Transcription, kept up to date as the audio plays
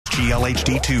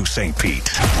GLHD2 St.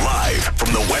 Pete. Live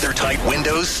from the WeatherTight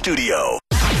Windows studio.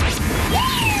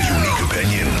 Unique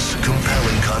opinions,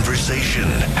 compelling conversation,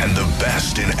 and the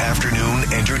best in afternoon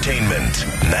entertainment.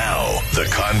 Now, the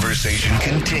conversation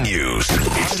continues.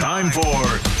 It's time for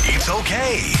It's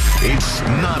Okay, It's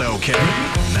Not Okay.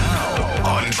 Now,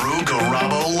 on Drew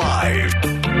Garabo Live.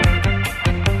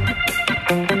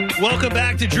 Welcome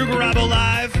back to Drew Garabo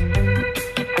Live.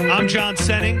 I'm John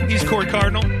Senning. He's Corey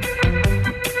Cardinal.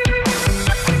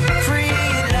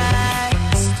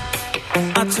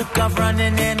 I took off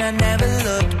running and I never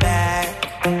looked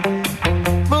back.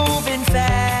 Moving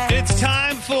fast. It's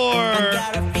time for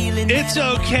It's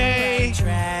Okay,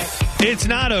 It's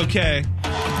Not Okay.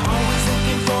 Always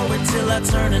looking forward till I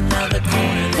turn another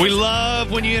corner. We love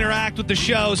when you interact with the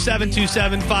show.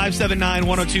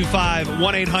 727-579-1025,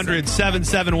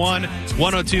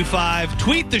 1-800-771-1025.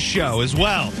 Tweet the show as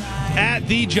well. At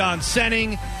the John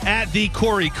Senning, at the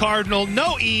Corey Cardinal.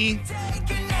 No E.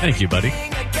 Thank you, buddy.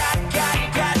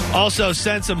 Also,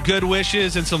 send some good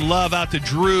wishes and some love out to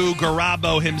Drew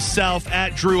Garabo himself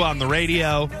at Drew on the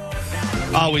Radio.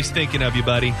 Always thinking of you,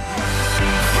 buddy.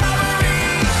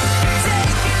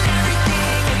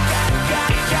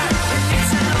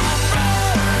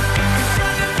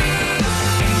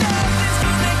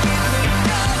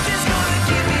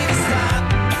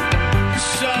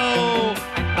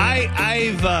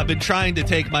 I've been trying to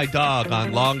take my dog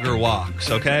on longer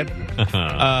walks, okay?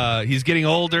 He's getting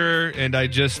older, and I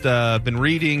just been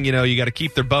reading, you got to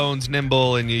keep their bones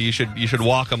nimble, and you should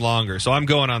walk them longer. So I'm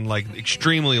going on, like,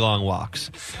 extremely long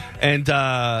walks. And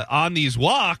on these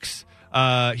walks,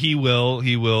 he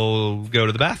will go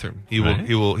to the bathroom. He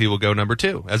will go number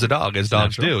two as a dog, as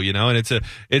dogs do, and it's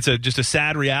just a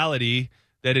sad reality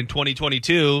that in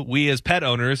 2022, we as pet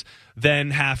owners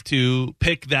then have to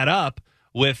pick that up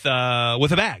with a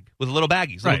bag, with little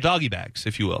baggies, little doggy bags,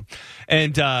 if you will.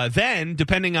 And then,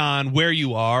 depending on where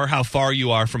you are, how far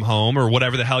you are from home, or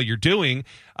whatever the hell you're doing,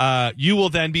 you will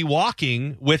then be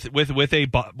walking with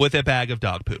a bag of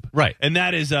dog poop. Right. And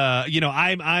that is,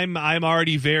 I'm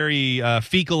already very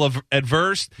fecal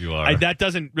adverse. You are. That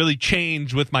doesn't really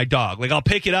change with my dog. Like, I'll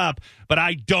pick it up, but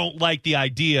I don't like the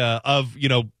idea of,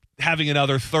 having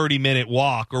another 30-minute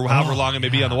walk or however long it may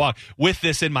be on the walk with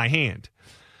this in my hand.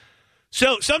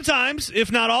 So sometimes,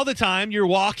 if not all the time, you're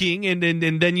walking and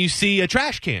then you see a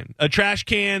trash can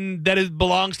that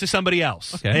belongs to somebody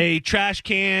else. Okay. A trash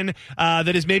can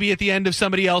that is maybe at the end of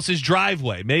somebody else's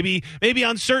driveway. Maybe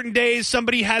on certain days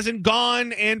somebody hasn't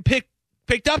gone and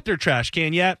picked up their trash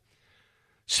can yet.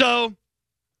 So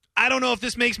I don't know if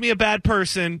this makes me a bad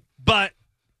person, but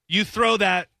you throw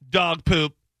that dog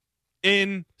poop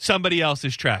in somebody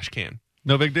else's trash can.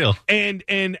 No big deal. And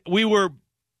we were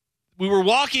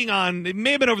walking on, it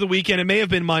may have been over the weekend, it may have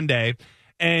been Monday,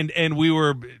 and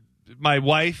my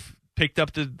wife picked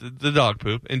up the dog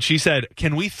poop, and she said,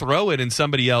 can we throw it in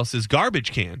somebody else's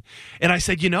garbage can? And I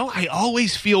said, I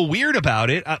always feel weird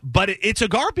about it, but it's a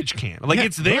garbage can. Like,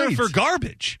 it's there for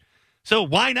garbage. So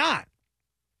why not?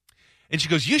 And she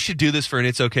goes, you should do this for an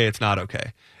It's Okay, It's Not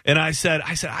Okay. And I said,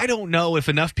 I don't know if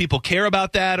enough people care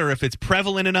about that or if it's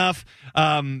prevalent enough,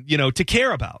 to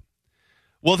care about.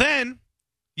 Well, then,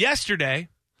 yesterday,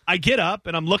 I get up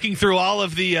and I'm looking through all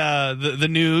of the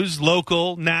news,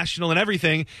 local, national, and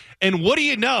everything. And what do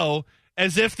you know?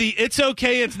 As if the It's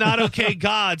Okay, It's Not Okay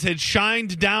gods had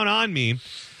shined down on me,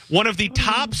 one of the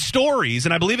top stories,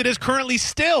 and I believe it is currently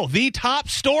still the top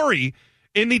story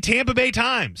in the Tampa Bay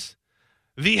Times.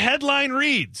 The headline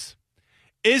reads,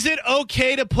 "Is it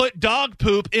okay to put dog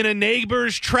poop in a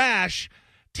neighbor's trash?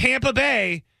 Tampa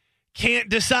Bay can't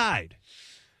decide."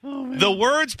 Oh, the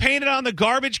words painted on the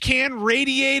garbage can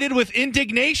radiated with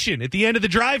indignation at the end of the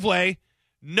driveway.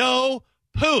 No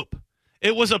poop.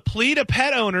 It was a plea to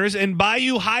pet owners in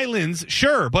Bayou Highlands,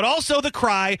 sure, but also the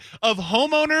cry of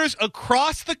homeowners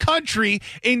across the country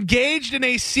engaged in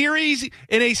a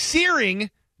searing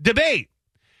debate.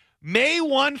 May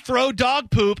one throw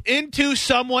dog poop into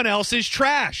someone else's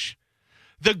trash?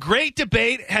 The great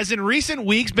debate has in recent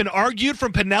weeks been argued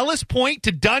from Pinellas Point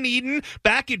to Dunedin,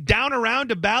 back down around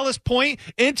to Ballast Point,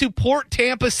 into Port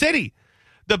Tampa City.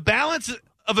 The balance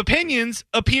of opinions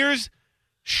appears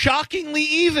shockingly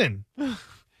even.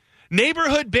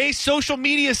 Neighborhood-based social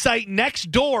media site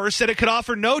Nextdoor said it could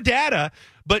offer no data,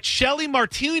 but Shelly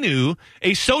Martinu,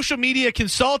 a social media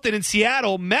consultant in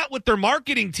Seattle, met with their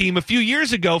marketing team a few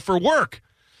years ago for work.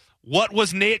 What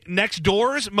was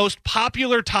Nextdoor's most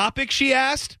popular topic, she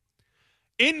asked?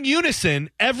 In unison,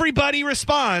 everybody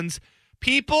responds,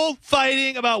 people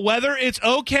fighting about whether it's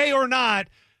okay or not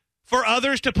for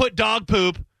others to put dog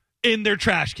poop in their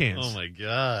trash cans. Oh, my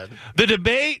God. The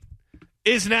debate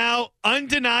is now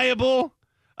undeniable.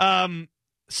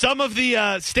 Some of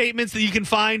the statements that you can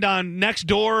find on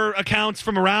Nextdoor accounts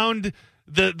from around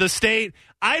the state.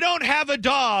 I don't have a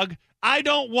dog. I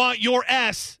don't want your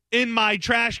S in my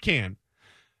trash can.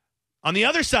 On the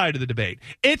other side of the debate,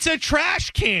 it's a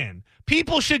trash can.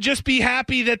 People should just be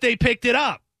happy that they picked it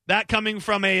up. That coming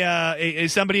from a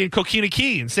somebody in Coquina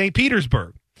Key in St.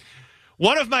 Petersburg.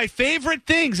 One of my favorite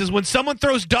things is when someone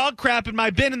throws dog crap in my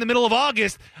bin in the middle of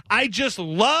August. I just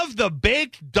love the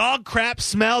baked dog crap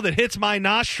smell that hits my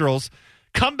nostrils.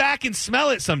 Come back and smell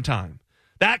it sometime.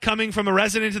 That coming from a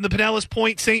resident in the Pinellas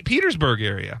Point, St. Petersburg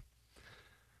area.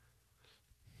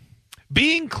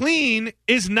 Being clean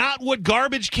is not what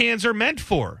garbage cans are meant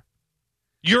for.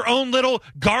 Your own little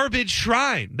garbage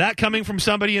shrine. That coming from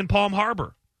somebody in Palm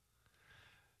Harbor.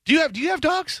 Do you have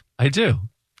dogs? I do.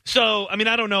 So, I mean,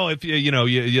 I don't know if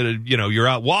you're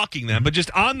out walking them, but just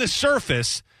on the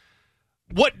surface,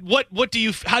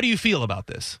 how do you feel about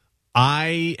this?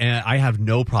 I have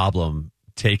no problem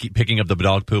picking up the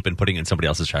dog poop and putting it in somebody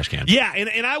else's trash can. Yeah,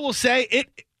 and I will say it.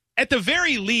 At the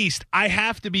very least, I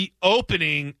have to be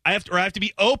open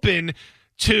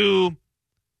to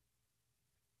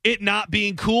it not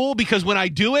being cool, because when I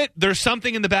do it, there's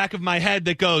something in the back of my head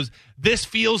that goes, this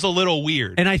feels a little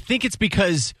weird. And I think it's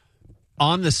because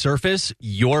on the surface,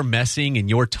 you're messing and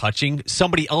you're touching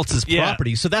somebody else's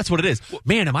property. So that's what it is.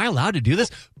 Man, am I allowed to do this?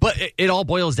 But it all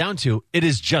boils down to, it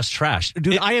is just trash.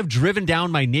 Dude, I have driven down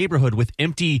my neighborhood with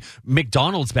empty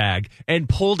McDonald's bag and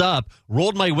pulled up,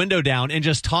 rolled my window down, and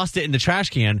just tossed it in the trash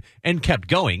can and kept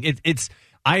going.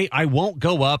 I won't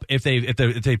go up if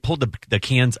they pulled the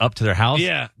cans up to their house.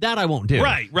 Yeah, that I won't do.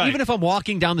 Right. Even if I'm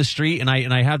walking down the street and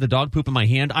I have the dog poop in my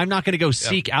hand, I'm not going to go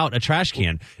seek out a trash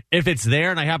can. If it's there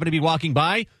and I happen to be walking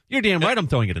by, you're damn right I'm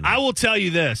throwing it in there. I will tell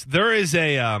you this: there is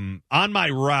on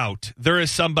my route, there is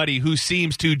somebody who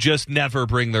seems to just never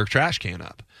bring their trash can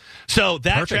up. So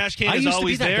that Perfect. Trash can is always there.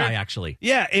 I used to be that guy, actually.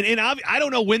 Yeah, and I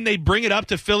don't know when they bring it up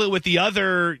to fill it with the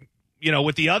other.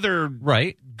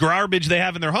 Right. Garbage they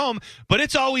have in their home, but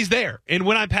it's always there. And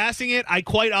when I'm passing it, I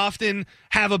quite often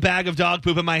have a bag of dog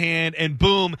poop in my hand, and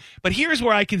boom. But here's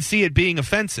where I can see it being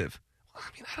offensive. I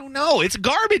mean, I don't know. It's a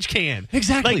garbage can.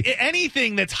 Exactly. Like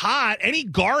anything that's hot, any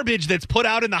garbage that's put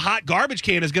out in the hot garbage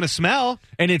can is going to smell.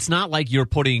 And it's not like you're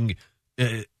putting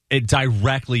it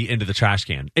directly into the trash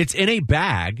can. It's in a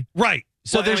bag. Right.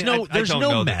 So Well, there's I mean,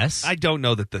 no mess. I don't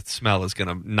know that the smell is going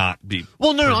to not be.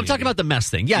 Well, no, I'm talking about the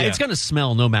mess thing. Yeah, it's going to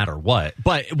smell no matter what.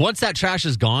 But once that trash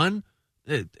is gone,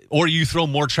 or you throw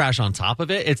more trash on top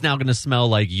of it, it's now going to smell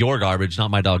like your garbage,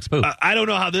 not my dog's poop. I don't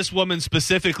know how this woman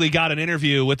specifically got an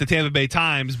interview with the Tampa Bay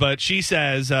Times, but she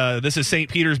says this is St.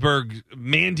 Petersburg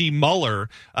Mandy Muller,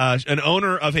 an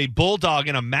owner of a bulldog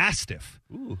and a mastiff.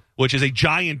 Ooh. Which is a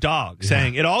giant dog,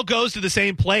 saying it all goes to the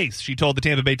same place, she told the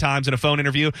Tampa Bay Times in a phone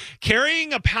interview.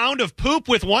 Carrying a pound of poop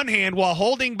with one hand while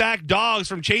holding back dogs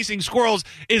from chasing squirrels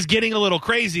is getting a little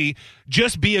crazy.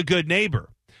 Just be a good neighbor.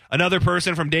 Another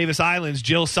person from Davis Islands,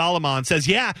 Jill Solomon, says,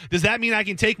 does that mean I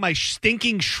can take my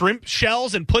stinking shrimp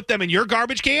shells and put them in your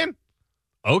garbage can?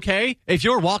 Okay. If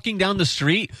you're walking down the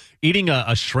street eating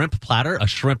a shrimp platter, a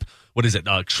shrimp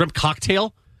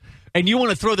cocktail, and you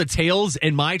want to throw the tails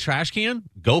in my trash can,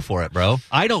 go for it, bro.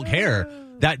 I don't care.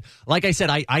 That, like I said,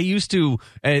 I used to,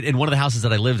 in one of the houses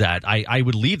that I lived at, I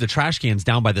would leave the trash cans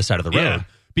down by the side of the road.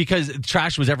 Because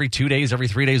trash was every 2 days, every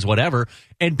 3 days, whatever.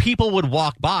 And people would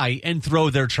walk by and throw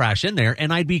their trash in there,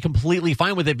 and I'd be completely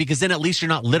fine with it, because then at least you're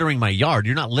not littering my yard.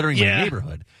 You're not littering my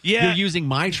neighborhood. Yeah. You're using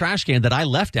my trash can that I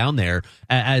left down there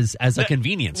as a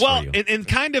convenience for you. And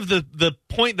kind of the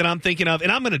point that I'm thinking of,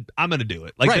 and I'm gonna do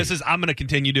it. Like I'm gonna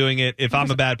continue doing it. If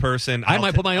I'm a bad person, I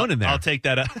might put my own in there. I'll take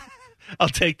that. I'll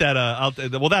take that.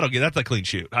 That's a clean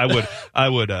shoot. I would.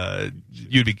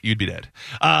 You'd be dead.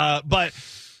 But.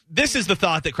 This is the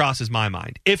thought that crosses my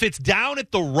mind. If it's down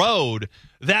at the road,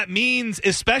 that means,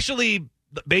 especially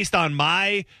based on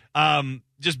my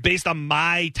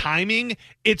timing,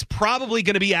 it's probably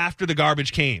going to be after the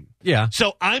garbage came. Yeah.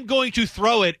 So I'm going to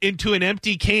throw it into an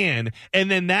empty can,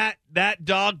 and then that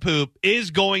dog poop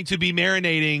is going to be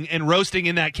marinating and roasting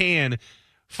in that can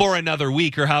for another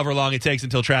week or however long it takes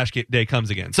until trash day comes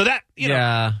again. So that,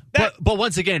 but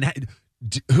once again,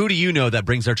 who do you know that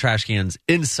brings their trash cans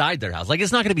inside their house? Like,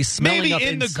 it's not going to be smelling up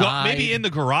inside. Maybe in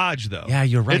the garage, though. Yeah,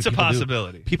 you're right. It's a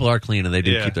possibility. People are clean, and they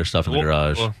do keep their stuff in the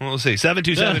garage. We'll see.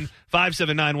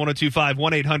 727-579-1025,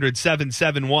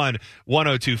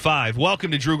 1-800-771-1025.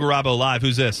 Welcome to Drew Garabo Live.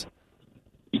 Who's this?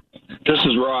 This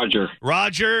is Roger.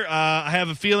 Roger, I have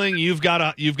a feeling you've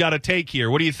got a take here.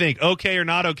 What do you think? Okay or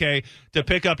not okay to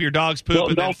pick up your dog's poop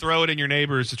and then throw it in your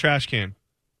neighbor's trash can?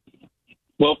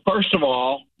 Well, first of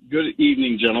all, Good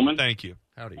evening, gentlemen. Thank you.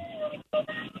 Howdy.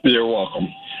 You're welcome.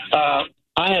 I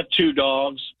have 2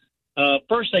 dogs.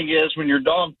 First thing is, when your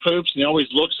dog poops and he always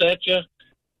looks at you,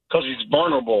 because he's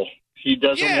vulnerable. He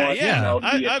doesn't want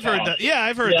to be I've heard that. attacked. Yeah,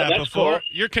 I've heard Yeah, that that's before. cool.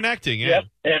 You're connecting. Yeah.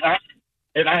 Yep.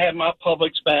 And I have my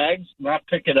Publix bags, and I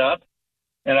pick it up,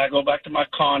 and I go back to my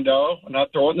condo, and I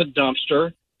throw it in the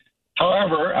dumpster.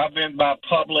 However, I've been by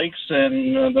Publix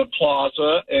and the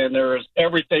plaza, and there's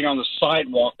everything on the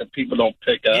sidewalk that people don't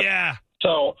pick up. Yeah.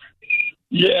 So,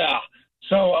 yeah.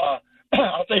 So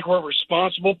I think we're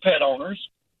responsible pet owners,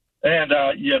 and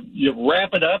you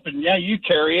wrap it up, and, you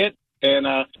carry it. And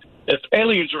if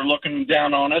aliens are looking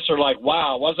down on us, they're like,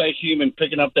 wow, was I human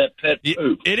picking up that pet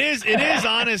poop? It is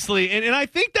honestly, and I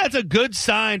think that's a good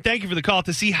sign, thank you for the call,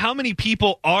 to see how many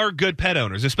people are good pet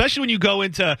owners, especially when you go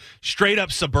into straight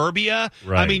up suburbia.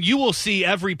 Right. I mean, you will see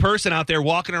every person out there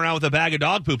walking around with a bag of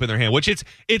dog poop in their hand, which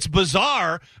it's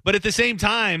bizarre, but at the same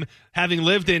time, having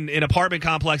lived in apartment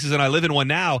complexes, and I live in one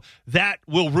now, that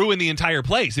will ruin the entire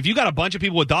place. If you got a bunch of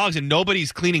people with dogs and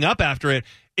nobody's cleaning up after it,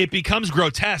 it becomes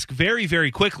grotesque very, very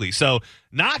quickly. So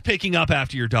not picking up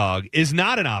after your dog is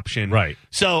not an option. Right.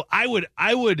 So I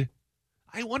wonder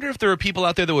if there are people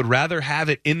out there that would rather have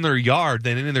it in their yard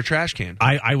than in their trash can.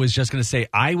 I was just going to say,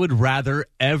 I would rather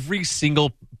every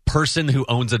single person who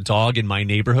owns a dog in my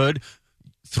neighborhood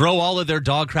throw all of their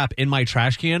dog crap in my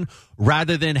trash can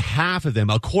rather than half of them,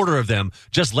 a quarter of them,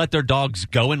 just let their dogs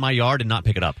go in my yard and not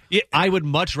pick it up. Yeah. I would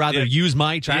much rather use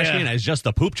my trash can as just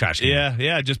a poop trash can.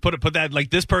 Yeah. Just put that,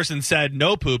 like this person said,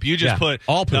 no poop. You just put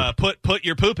all poop. Put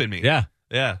your poop in me. Yeah.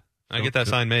 I get that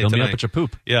sign made Fill me tonight. up with your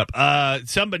poop. Yep.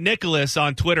 Nicholas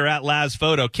on Twitter at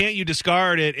LazPhoto. Can't you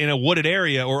discard it in a wooded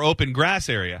area or open grass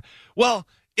area? Well,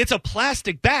 it's a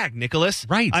plastic bag, Nicholas.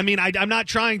 Right. I mean, I'm not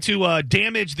trying to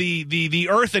damage the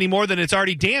earth any more than it's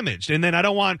already damaged. And then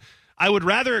I would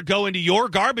rather go into your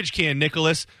garbage can,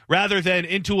 Nicholas, rather than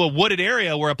into a wooded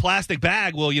area where a plastic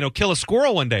bag will, kill a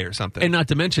squirrel one day or something. And not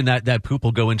to mention that poop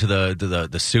will go into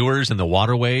the sewers and the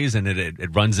waterways, and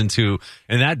it runs into,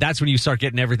 and that's when you start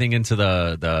getting everything into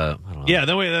the I don't know. Yeah,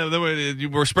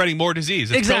 then we're spreading more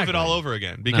disease. It's Exactly. COVID all over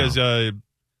again because.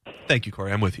 Thank you,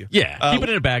 Corey. I'm with you. Yeah, keep it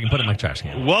in a bag and put it in my trash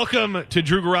can. Welcome to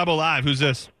Drew Garabo Live. Who's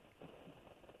this?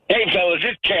 Hey, fellas,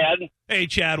 it's Chad. Hey,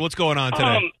 Chad. What's going on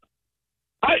today?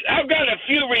 I've got a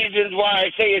few reasons why I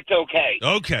say it's okay.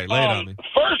 Okay, lay it on me.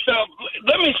 First up,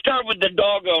 let me start with the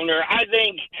dog owner. I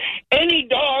think any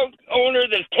dog owner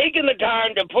that's taken the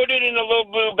time to put it in a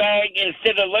little blue bag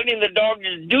instead of letting the dog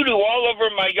just doo-doo all over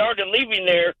my yard and leaving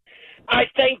there, I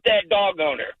thank that dog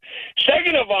owner.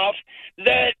 Second of all,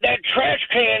 that trash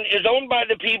can is owned by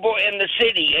the people in the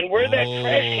city, and where that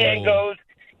trash can goes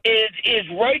is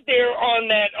right there on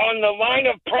the line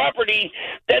of property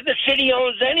that the city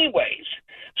owns anyways.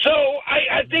 So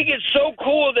I think it's so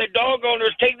cool that dog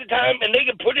owners take the time and they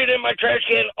can put it in my trash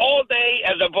can all day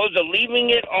as opposed to leaving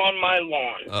it on my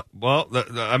lawn.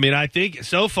 I think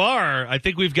so far,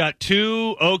 we've got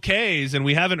 2 okays, and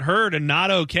we haven't heard a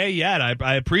not okay yet.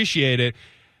 I appreciate it.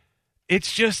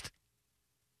 It's just,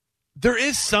 there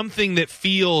is something that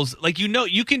feels like,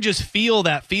 you can just feel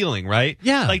that feeling, right?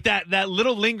 Yeah. Like that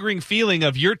little lingering feeling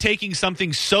of you're taking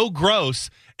something so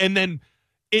gross and then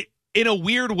in a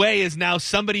weird way is now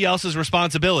somebody else's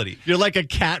responsibility. You're like a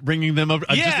cat bringing them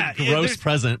just a gross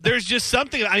present. There's just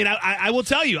something. I mean, I will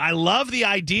tell you, I love the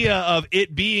idea of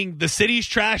it being the city's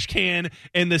trash can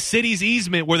and the city's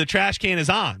easement where the trash can is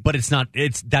on. But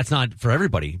that's not for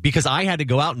everybody, because I had to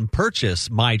go out and purchase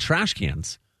my trash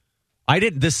cans. I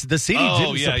didn't. The city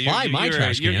didn't supply my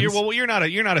trash cans. You're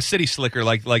not a city slicker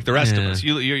like the rest of us.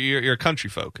 You're a country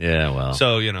folk. Yeah, well.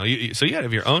 So you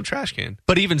have your own trash can.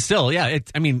 But even still,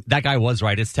 that guy was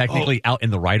right. It's technically out in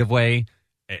the right of way.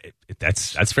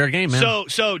 That's fair game, man.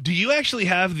 So do you actually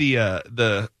have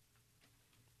the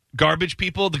garbage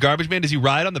people? The garbage man, does he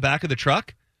ride on the back of the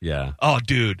truck? Yeah. Oh,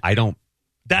 dude, I don't.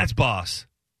 That's boss.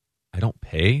 I don't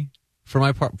pay for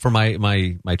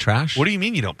my trash. What do you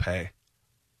mean you don't pay?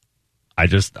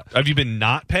 Have you been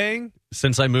not paying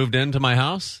since I moved into my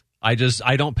house? I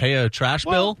don't pay a trash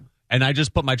bill, and I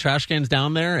just put my trash cans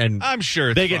down there, and I'm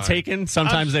sure they get taken.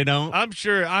 Sometimes they don't. I'm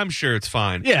sure it's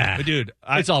fine. Yeah, but dude,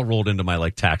 it's all rolled into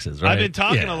my taxes. Right? I've been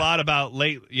talking a lot about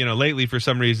lately for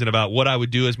some reason about what I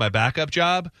would do as my backup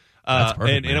job. That's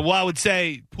perfect, and I would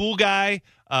say pool guy,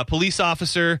 police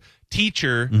officer,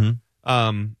 teacher.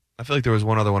 Mm-hmm. I feel like there was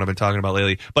one other one I've been talking about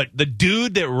lately. But the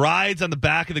dude that rides on the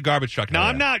back of the garbage truck. Now,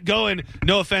 I'm not going,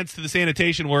 no offense to the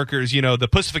sanitation workers, the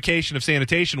pussification of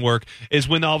sanitation work is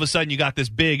when all of a sudden you got this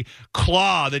big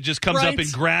claw that just comes up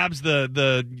and grabs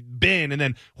the bin and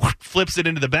then flips it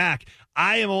into the back.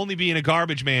 I am only being a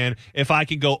garbage man if I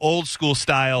can go old school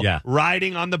style,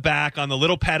 riding on the back on the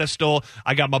little pedestal.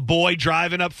 I got my boy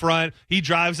driving up front. He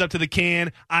drives up to the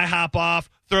can. I hop off,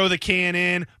 throw the can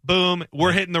in, boom,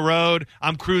 we're hitting the road.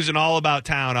 I'm cruising all about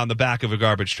town on the back of a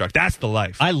garbage truck. That's the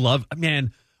life. I love,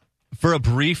 man, for a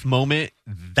brief moment,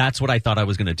 that's what I thought I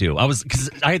was going to do. Because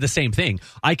I had the same thing.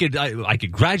 I could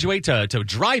graduate to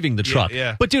driving the truck.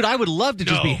 Yeah. But, dude, I would love to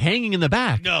just be hanging in the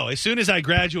back. No, as soon as I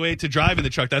graduate to driving the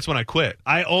truck, that's when I quit.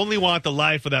 I only want the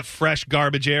life with that fresh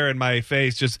garbage air in my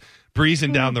face just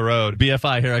breezing down the road.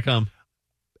 BFI, here I come.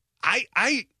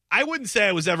 I wouldn't say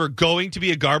I was ever going to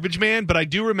be a garbage man, but I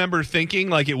do remember thinking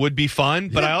like it would be fun.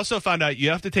 But I also found out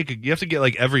you have to get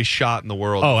like every shot in the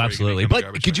world. Oh, absolutely.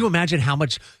 But could you imagine how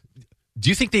much? Do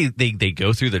you think they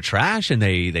go through the trash and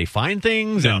they find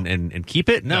things and keep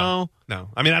it? No.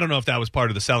 I mean, I don't know if that was part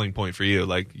of the selling point for you.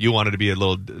 Like you wanted to be a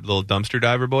little dumpster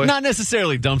diver boy. Not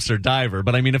necessarily dumpster diver,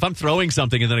 but I mean, if I'm throwing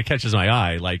something and then it catches my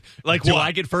eye, like do what?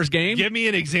 I get first game? Give me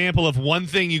an example of one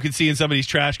thing you could see in somebody's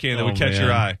trash can that would catch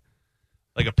your eye.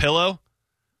 Like a pillow?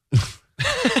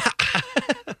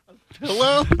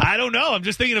 Pillow? I don't know. I'm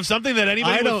just thinking of something that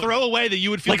anybody would throw away that you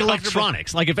would feel like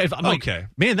electronics. Like if I'm like,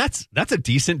 man, that's a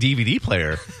decent DVD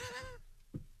player.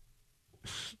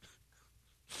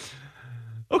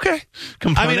 Okay.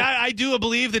 I mean, I do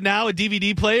believe that now a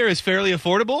DVD player is fairly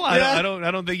affordable. Yeah. I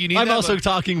don't think you need. I'm also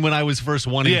talking when I was first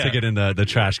wanting to get in the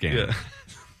trash game. Yeah.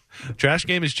 Trash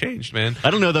game has changed, man.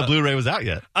 I don't know that Blu-ray was out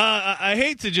yet. I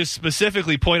hate to just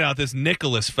specifically point out this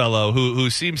Nicholas fellow who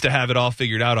seems to have it all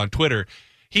figured out on Twitter.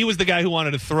 He was the guy who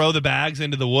wanted to throw the bags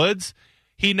into the woods.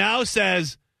 He now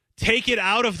says, take it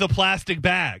out of the plastic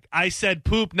bag. I said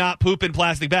poop, not poop in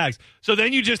plastic bags. So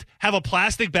then you just have a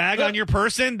plastic bag on your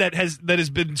person that has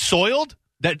been soiled?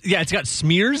 It's got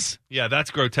smears? Yeah,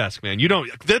 that's grotesque, man.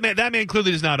 That man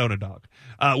clearly does not own a dog.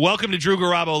 Welcome to Drew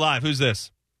Garabo Live. Who's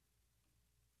this?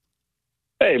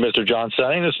 Hey, Mr. John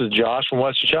Senning. This is Josh from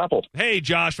Wesley Chapel. Hey,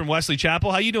 Josh from Wesley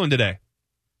Chapel. How you doing today?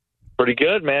 Pretty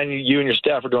good, man. You and your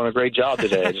staff are doing a great job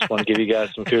today. I just want to give you guys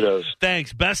some kudos.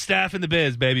 Thanks. Best staff in the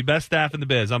biz, baby. Best staff in the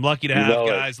biz. I'm lucky to have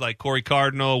guys like Corey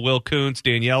Cardinal, Will Kuntz,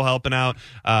 Danielle helping out.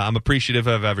 I'm appreciative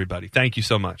of everybody. Thank you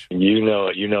so much. You know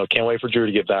it. Can't wait for Drew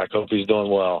to get back. Hope he's doing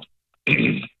well.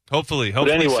 Hopefully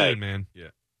anyway, soon, man. Yeah.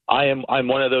 I'm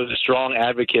one of those strong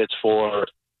advocates for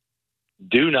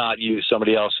do not use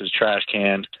somebody else's trash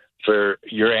can for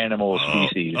your animal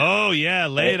species. Oh, yeah.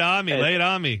 Lay it on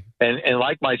me. And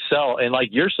like myself and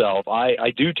like yourself,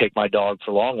 I do take my dog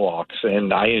for long walks,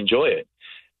 and I enjoy it.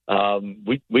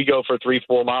 We go for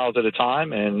 3-4 miles at a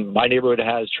time, and my neighborhood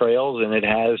has trails, and it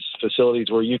has facilities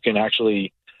where you can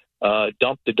actually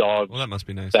dump the dog that must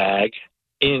be nice. Bag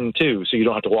in, too, so you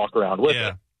don't have to walk around with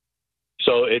it.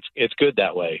 So it's good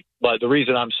that way. But the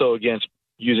reason I'm so against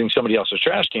using somebody else's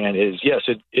trash can is, yes,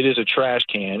 it is a trash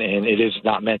can, and it is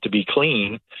not meant to be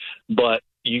clean, but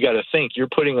you got to think you're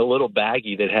putting a little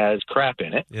baggie that has crap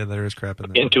in it. Yeah, there is crap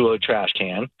in there. Into a trash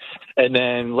can. And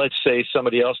then let's say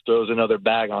somebody else throws another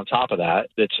bag on top of that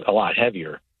that's a lot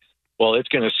heavier. Well, it's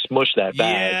going to smush that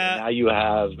bag. Yeah.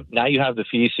 And now you have the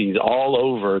feces all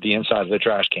over the inside of the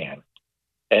trash can.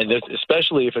 And this,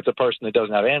 especially if it's a person that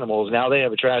doesn't have animals, now they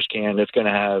have a trash can that's going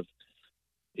to have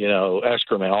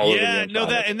excrement all over the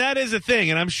inside. That is a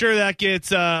thing, and I'm sure that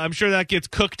gets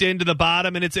cooked into the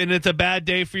bottom, and it's a bad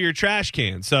day for your trash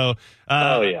can. So,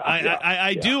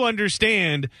 I do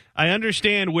understand. I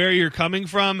understand where you're coming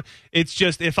from. It's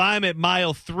just if I'm at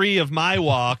mile 3 of my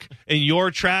walk and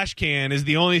your trash can is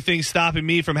the only thing stopping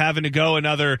me from having to go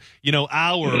another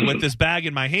hour with this bag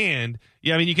in my hand.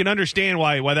 Yeah, I mean you can understand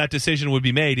why that decision would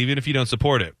be made, even if you don't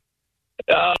support it.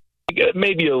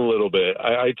 Maybe a little bit.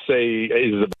 I'd say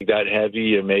is it that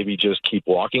heavy, and maybe just keep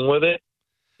walking with it.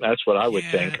 That's what I would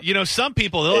think. Some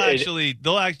people they'll actually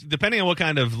depending on what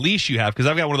kind of leash you have, because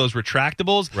I've got one of those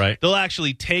retractables. Right. They'll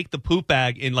actually take the poop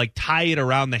bag and tie it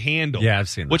around the handle. Yeah, I've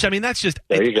seen that. Which I mean, that's just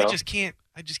there you go.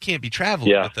 I just can't be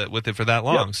traveling with it for that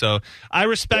long. Yep. So I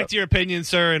respect your opinion,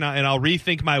 sir, and I'll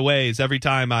rethink my ways every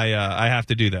time I have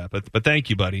to do that. But thank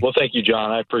you, buddy. Well, thank you,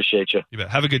 John. I appreciate you. You bet.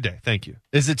 Have a good day. Thank you.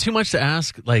 Is it too much to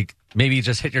ask? Like maybe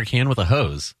just hit your can with a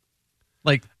hose.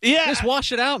 Just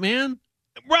wash it out, man.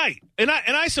 Right, and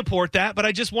I support that, but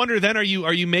I just wonder then are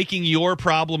you making your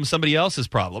problem somebody else's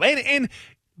problem? And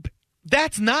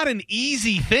that's not an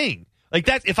easy thing. Like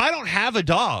that, if I don't have a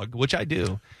dog, which I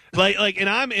do, and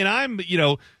I'm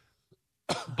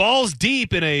balls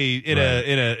deep in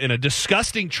a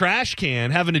disgusting trash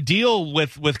can, having to deal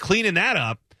with cleaning that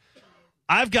up.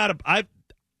 I've got a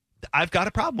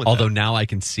problem with that. Although now I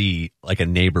can see like a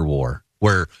neighbor war.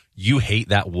 where you hate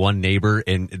that one neighbor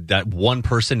and that one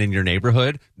person in your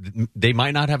neighborhood. They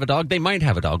might not have a dog. They might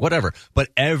have a dog, whatever. But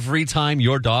every time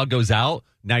your dog goes out,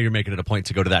 now you're making it a point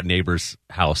to go to that neighbor's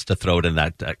house to throw it in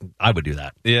that. I would do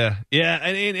that. Yeah.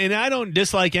 And I don't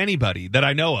dislike anybody that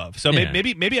I know of. So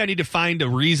maybe I need to find a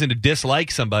reason to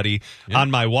dislike somebody on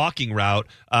my walking route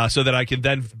so that I can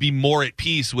then be more at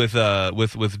peace with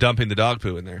dumping the dog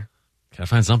poo in there. Gotta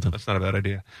find something. That's not a bad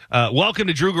idea. Welcome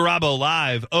to Drew Garabo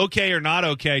Live. Okay or not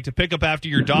okay to pick up after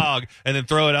your dog and then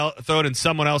throw it in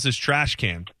someone else's trash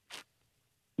can?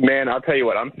 Man, I'll tell you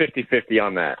what, I'm 50-50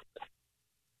 on that.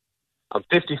 I'm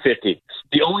 50-50.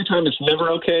 The only time it's never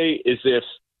okay is if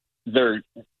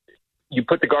you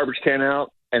put the garbage can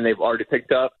out and they've already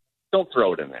picked up. Don't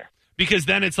throw it in there. Because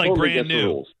then it's like Totally brand against the new.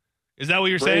 rules. Is that what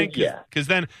you're saying? Yeah. Because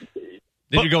then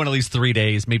Then you're going at least 3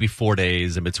 days, maybe 4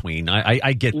 days in between.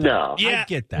 I get that. No. Yeah. I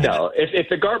get that. No, if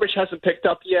the garbage hasn't picked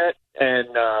up yet and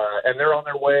they're on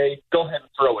their way, go ahead and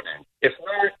throw it in. If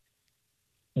not,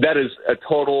 that is a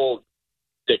total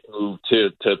dick move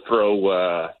to throw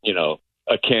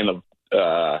a can of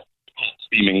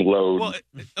steaming load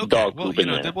dog poop in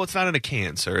there. Well, it's not in a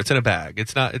can, sir. It's in a bag.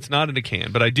 It's not in a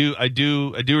can. But I do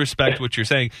respect what you're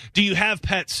saying. Do you have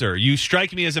pets, sir? You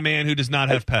strike me as a man who does not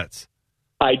have pets.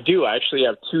 I do. I actually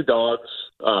have 2 dogs.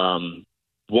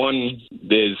 One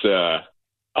is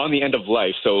on the end of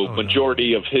life, so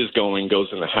majority of his going goes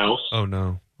in the house. Oh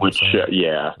no! Which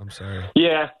yeah, I'm sorry.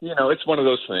 Yeah, it's one of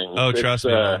those things. Oh, trust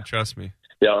me, man. Trust me.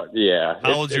 Yeah.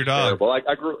 How old's your dog? Terrible.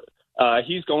 I grew.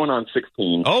 He's going on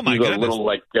 16. Oh my he's goodness! A little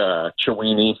like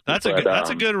Chiweenie. That's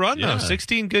a good run though.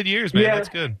 16 good years, man. Yeah. That's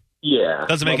good. Yeah,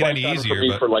 doesn't make it any easier. For me,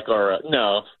 but for like our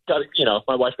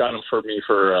my wife got him for me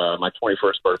for my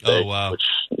 21st birthday. Oh wow! Which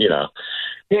he's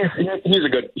a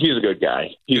good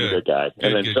guy. He's a good guy.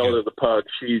 And then Zelda the pug,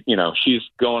 she's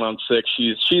going on 6.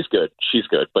 She's good. She's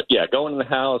good. But yeah, going in the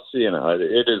house,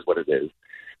 it is what it is.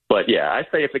 But yeah, I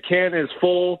say if the can is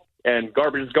full and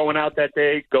garbage is going out that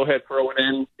day, go ahead, throw it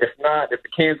in. If not, if the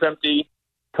can's empty,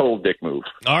 total dick move.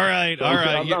 All right.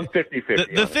 I'm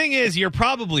 50-50. The thing is, you're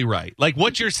probably right. Like,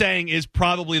 what you're saying is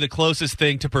probably the closest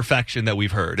thing to perfection that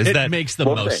we've heard. That makes the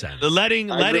most sense.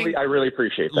 I really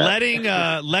appreciate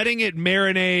that. Letting it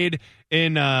marinate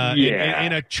in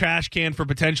a trash can for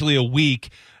potentially a week.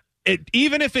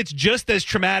 Even if it's just as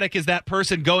traumatic as that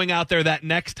person going out there that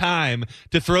next time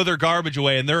to throw their garbage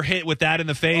away and they're hit with that in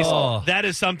the face, that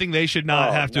is something they should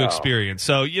not have to experience.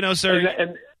 So, sir.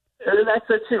 And that's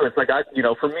it too. It's like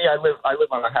for me, I live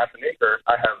on a half an acre.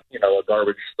 I have a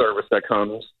garbage service that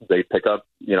comes. They pick up.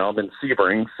 I'm in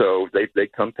Sebring, so they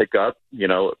come pick up.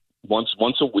 Once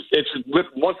a week. It's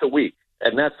once a week,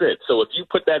 and that's it. So if you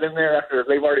put that in there after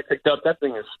they've already picked up, that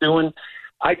thing is stewing.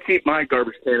 I keep my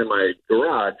garbage can in my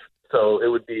garage, so it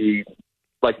would be.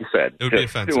 Like you said, it would be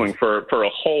offensive. Doing for a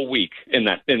whole week in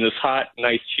this hot,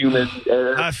 nice, humid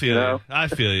air. I feel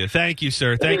you. Thank you,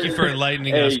 sir. Thank you for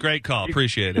enlightening us. Great call.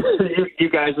 Appreciate it.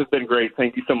 You guys have been great.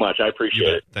 Thank you so much. I appreciate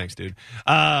it. Thanks, dude.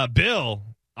 Bill,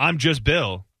 I'm just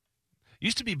Bill.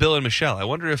 Used to be Bill and Michelle. I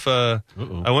wonder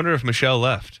if Michelle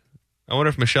left. I wonder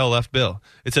if Michelle left Bill.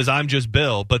 It says I'm just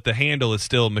Bill, but the handle is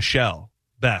still Michelle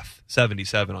Beth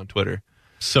 77 on Twitter.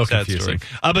 So sad confusing.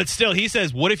 Story. But still, he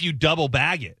says, what if you double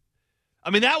bag it? I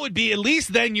mean, that would be, at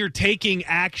least then you're taking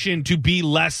action to be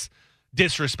less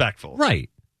disrespectful.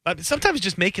 Right. Sometimes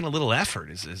just making a little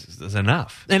effort is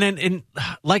enough. And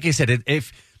like I said,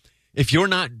 if you're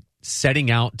not setting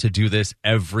out to do this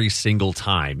every single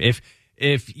time, if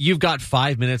you've got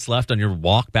 5 minutes left on your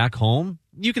walk back home,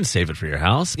 you can save it for your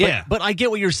house. But I get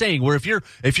what you're saying, where if you're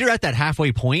at that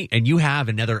halfway point and you have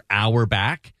another hour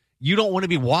back, you don't want to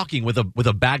be walking with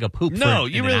a bag of poop. No,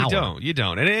 you really don't. You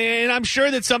don't. And I'm sure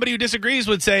that somebody who disagrees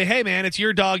would say, hey, man, it's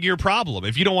your dog, your problem.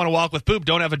 If you don't want to walk with poop,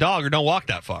 don't have a dog or don't walk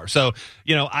that far. So,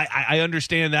 I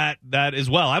understand that as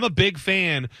well. I'm a big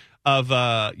fan of,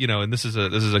 and this is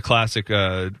a classic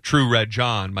True Red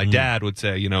John. My dad would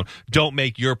say, don't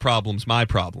make your problems my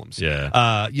problems.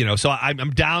 Yeah. So I'm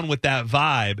down with that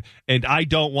vibe, and I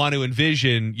don't want to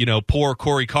envision, poor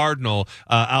Corey Cardinal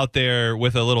out there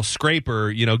with a little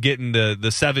scraper, getting the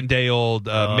 7-day-old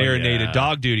marinated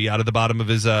dog duty out of the bottom of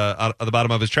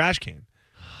his trash can.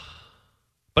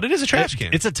 But it is a trash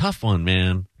can. It's a tough one,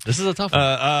 man. This is a tough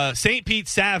one. St. Pete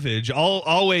Savage,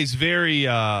 always very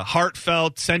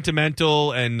heartfelt,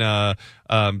 sentimental, and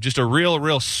just a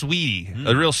real sweetie,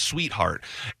 a real sweetheart.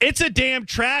 It's a damn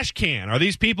trash can. Are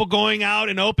these people going out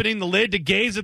and opening the lid to gaze at